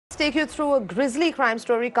take you through a grisly crime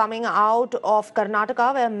story coming out of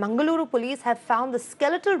Karnataka, where Mangaluru police have found the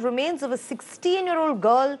skeletal remains of a 16-year-old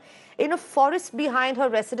girl in a forest behind her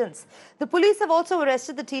residence. The police have also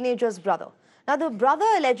arrested the teenager's brother. Now, the brother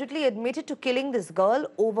allegedly admitted to killing this girl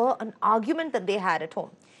over an argument that they had at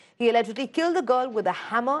home. He allegedly killed the girl with a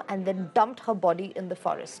hammer and then dumped her body in the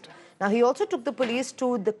forest. Now, he also took the police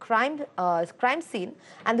to the crime scene,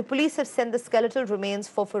 and the police have sent the skeletal remains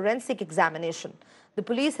for forensic examination. The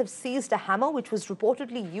police have seized a hammer which was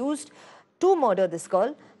reportedly used to murder this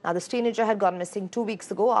girl. Now, this teenager had gone missing 2 weeks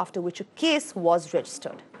ago, after which a case was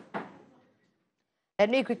registered. Let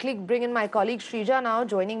me quickly bring in my colleague Shrija now,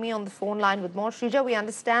 joining me on the phone line with more. Shrija, we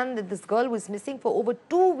understand that this girl was missing for over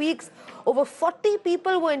 2 weeks. Over 40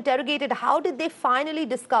 people were interrogated. How did they finally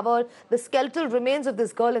discover the skeletal remains of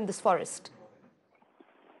this girl in this forest?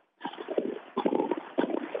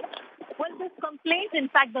 Well, this complaint, in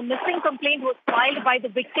fact, the missing complaint was filed by the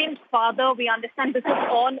victim's father. We understand this is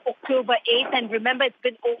on October 8th. And remember, it's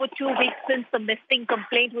been over 2 weeks since the missing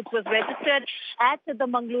complaint, which was registered at the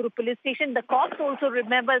Mangaluru police station. The cops also,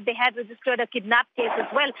 remember, they had registered a kidnap case as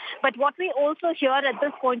well. But what we also hear at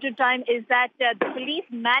this point in time is that the police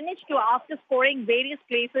managed to, after scoring various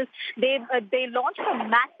places, they launched a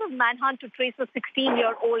massive manhunt to trace a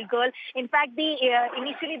 16-year-old girl. In fact,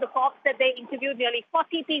 initially the cops said they interviewed nearly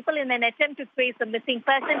 40 people in an attempt to trace the missing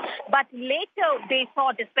person. But later they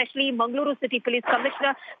thought, especially Mangaluru City Police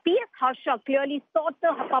Commissioner P.S. Harsha clearly sought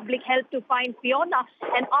the public help to find Fiona.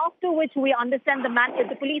 And after which we understand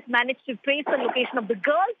the police managed to trace the location of the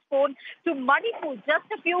girl's phone to muddy pool just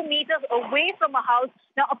a few meters away from a house.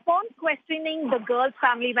 Now, upon questioning the girl's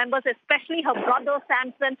family members, especially her brother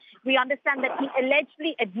Samson, we understand that he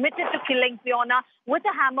allegedly admitted to killing Fiona with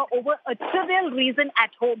a hammer over a trivial reason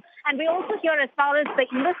at home. And we also hear, as far as the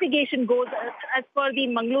investigation goes, as per the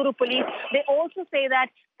Mangaluru police, they also say that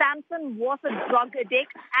Samson was a drug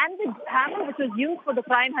addict, and the hammer which was used for the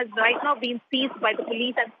crime has right now been seized by the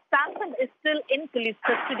police, and Samson is still in police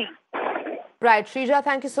custody. Right, Shrija,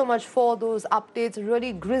 thank you so much for those updates.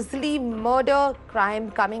 Really grisly murder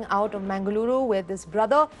crime coming out of Mangaluru, where this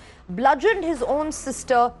brother bludgeoned his own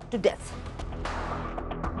sister to death.